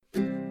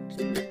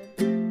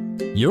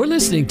You're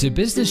listening to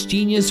Business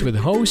Genius with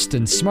host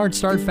and Smart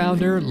Start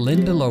founder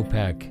Linda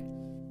Lopek.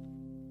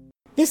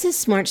 This is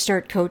Smart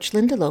Start coach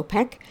Linda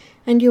Lopek,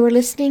 and you are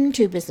listening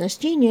to Business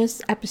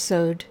Genius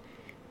episode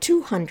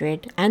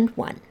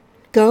 201.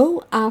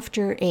 Go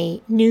after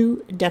a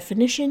new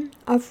definition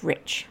of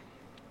rich.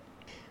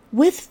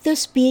 With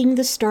this being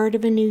the start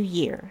of a new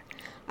year,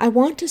 I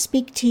want to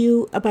speak to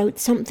you about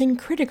something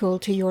critical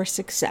to your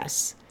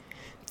success.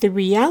 The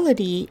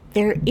reality,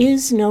 there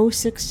is no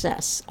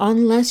success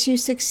unless you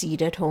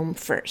succeed at home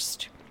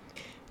first.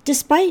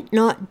 Despite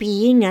not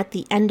being at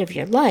the end of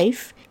your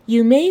life,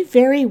 you may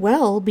very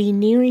well be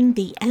nearing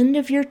the end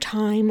of your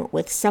time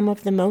with some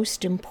of the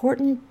most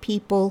important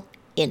people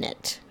in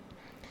it.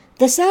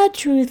 The sad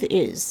truth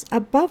is,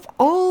 above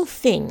all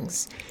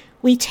things,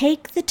 we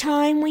take the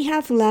time we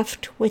have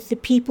left with the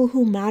people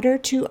who matter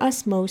to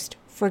us most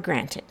for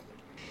granted.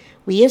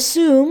 We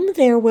assume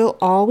there will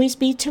always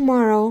be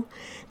tomorrow,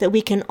 that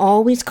we can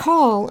always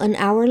call an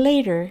hour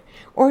later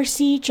or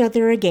see each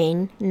other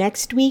again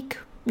next week,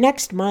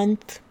 next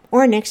month,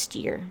 or next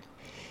year.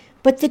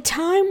 But the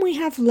time we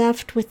have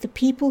left with the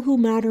people who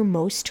matter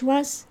most to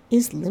us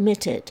is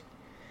limited.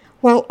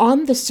 While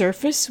on the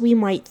surface we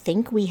might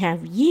think we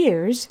have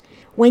years,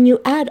 when you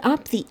add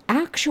up the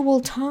actual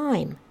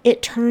time,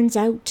 it turns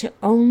out to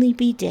only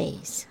be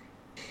days.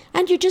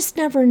 And you just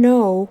never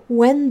know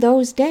when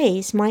those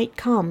days might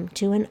come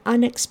to an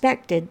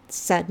unexpected,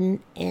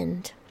 sudden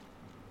end.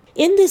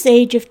 In this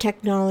age of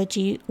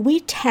technology,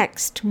 we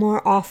text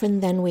more often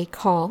than we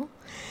call,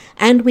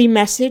 and we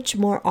message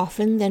more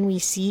often than we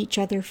see each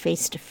other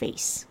face to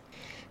face.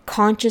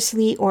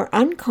 Consciously or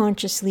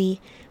unconsciously,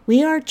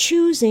 we are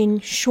choosing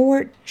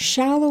short,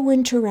 shallow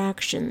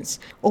interactions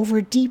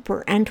over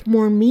deeper and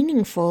more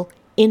meaningful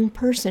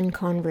in-person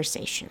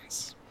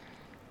conversations.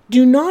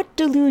 Do not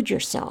delude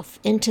yourself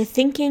into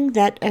thinking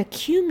that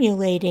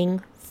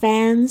accumulating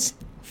fans,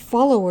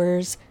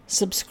 followers,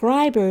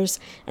 subscribers,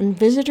 and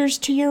visitors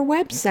to your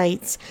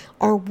websites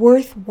are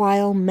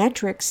worthwhile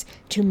metrics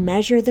to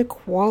measure the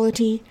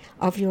quality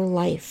of your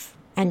life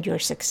and your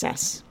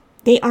success.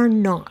 They are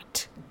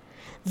not.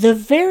 The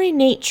very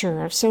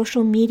nature of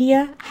social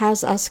media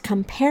has us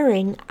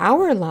comparing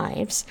our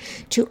lives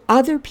to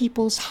other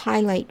people's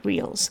highlight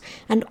reels,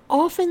 and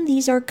often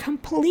these are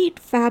complete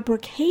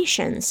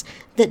fabrications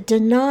that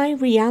deny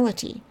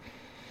reality.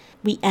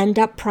 We end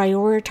up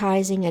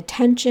prioritizing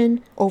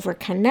attention over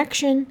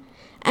connection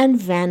and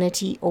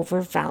vanity over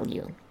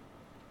value.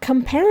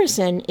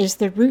 Comparison is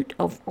the root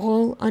of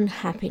all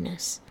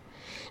unhappiness,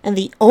 and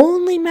the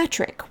only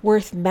metric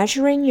worth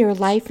measuring your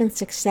life and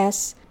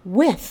success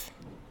with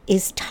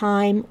is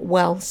time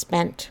well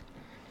spent.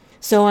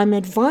 So I'm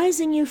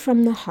advising you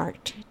from the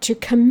heart to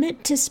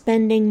commit to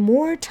spending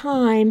more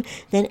time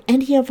than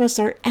any of us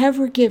are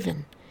ever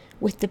given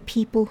with the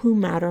people who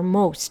matter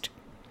most.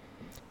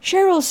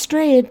 Cheryl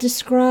Strayed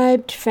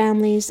described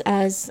families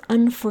as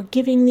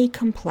unforgivingly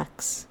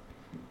complex.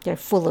 They're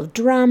full of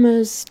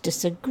dramas,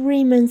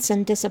 disagreements,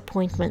 and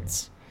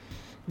disappointments.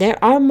 There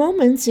are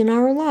moments in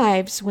our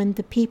lives when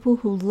the people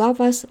who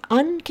love us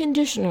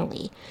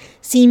unconditionally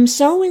seem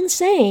so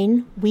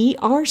insane we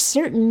are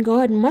certain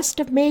God must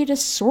have made a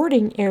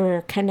sorting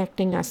error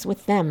connecting us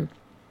with them.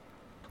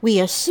 We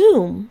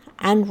assume,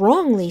 and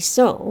wrongly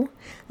so,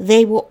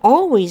 they will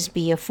always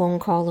be a phone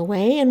call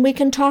away and we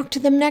can talk to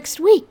them next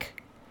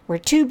week. We're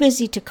too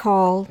busy to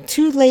call,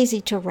 too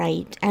lazy to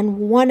write, and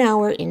 1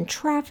 hour in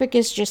traffic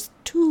is just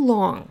too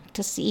long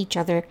to see each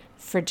other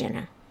for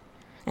dinner.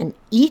 And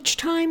each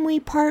time we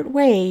part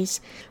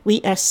ways,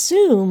 we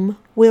assume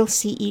we'll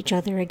see each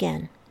other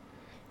again.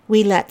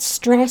 We let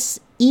stress,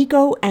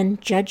 ego,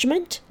 and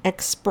judgment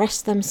express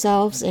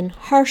themselves in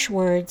harsh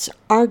words,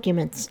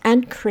 arguments,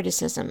 and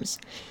criticisms,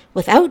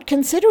 without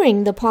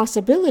considering the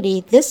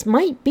possibility this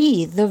might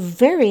be the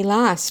very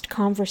last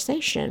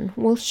conversation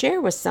we'll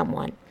share with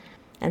someone.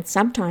 And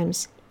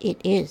sometimes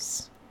it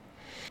is.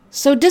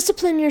 So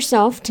discipline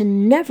yourself to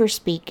never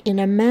speak in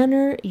a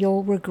manner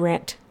you'll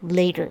regret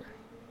later.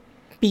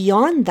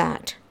 Beyond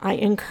that, I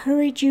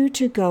encourage you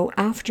to go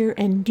after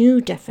a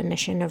new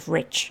definition of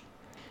rich.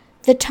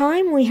 The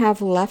time we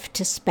have left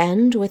to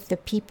spend with the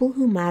people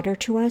who matter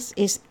to us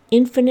is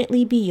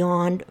infinitely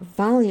beyond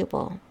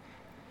valuable.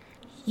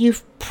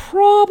 You've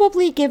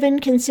probably given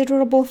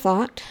considerable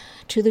thought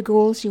to the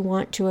goals you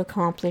want to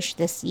accomplish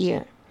this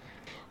year.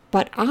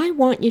 But I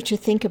want you to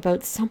think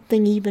about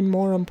something even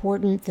more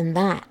important than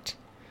that.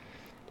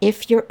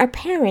 If you're a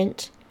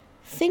parent,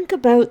 think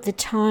about the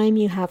time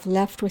you have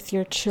left with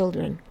your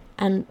children,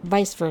 and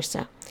vice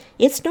versa.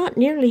 It's not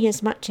nearly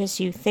as much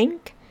as you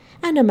think,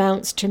 and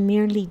amounts to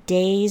merely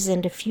days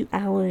and a few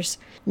hours,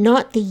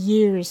 not the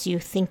years you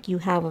think you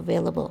have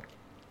available.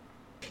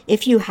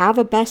 If you have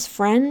a best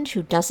friend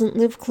who doesn't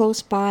live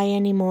close by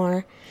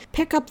anymore,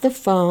 pick up the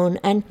phone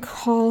and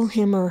call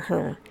him or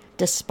her,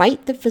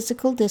 despite the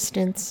physical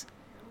distance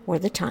or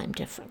the time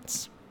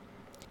difference.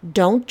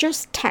 Don't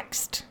just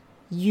text.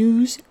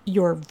 Use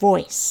your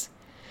voice.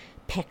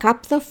 Pick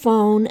up the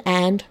phone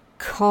and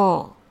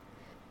call.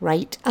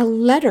 Write a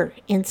letter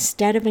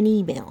instead of an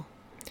email.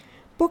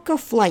 book a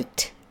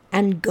flight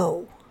and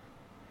go.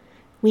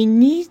 We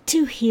need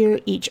to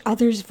hear each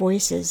other's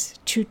voices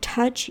to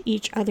touch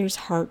each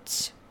other's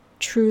hearts.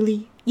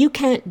 Truly, you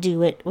can't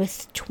do it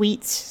with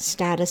tweets,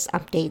 status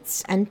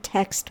updates, and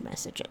text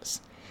messages.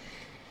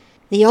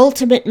 The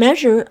ultimate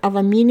measure of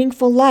a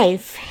meaningful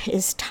life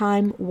is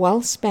time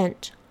well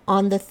spent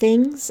on the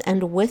things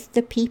and with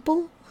the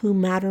people who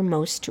matter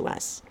most to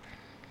us.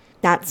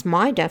 That's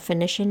my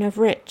definition of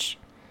rich.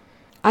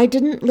 I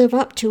didn't live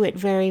up to it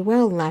very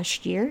well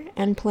last year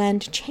and plan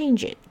to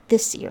change it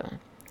this year.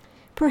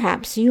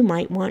 Perhaps you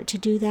might want to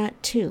do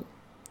that too.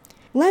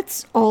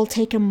 Let's all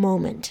take a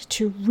moment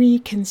to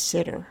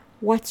reconsider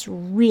what's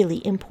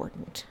really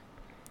important.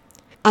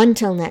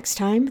 Until next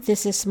time,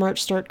 this is Smart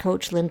Start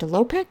Coach Linda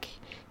Lopek,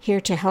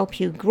 here to help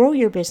you grow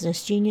your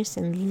business genius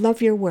and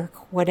love your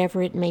work,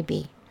 whatever it may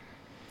be.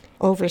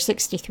 Over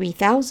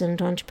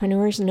 63,000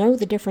 entrepreneurs know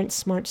the difference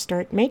Smart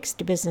Start makes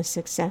to business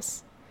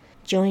success.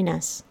 Join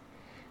us.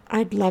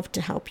 I'd love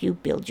to help you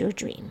build your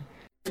dream.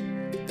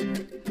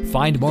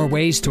 Find more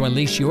ways to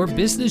unleash your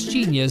business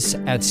genius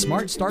at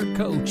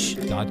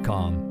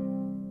smartstartcoach.com.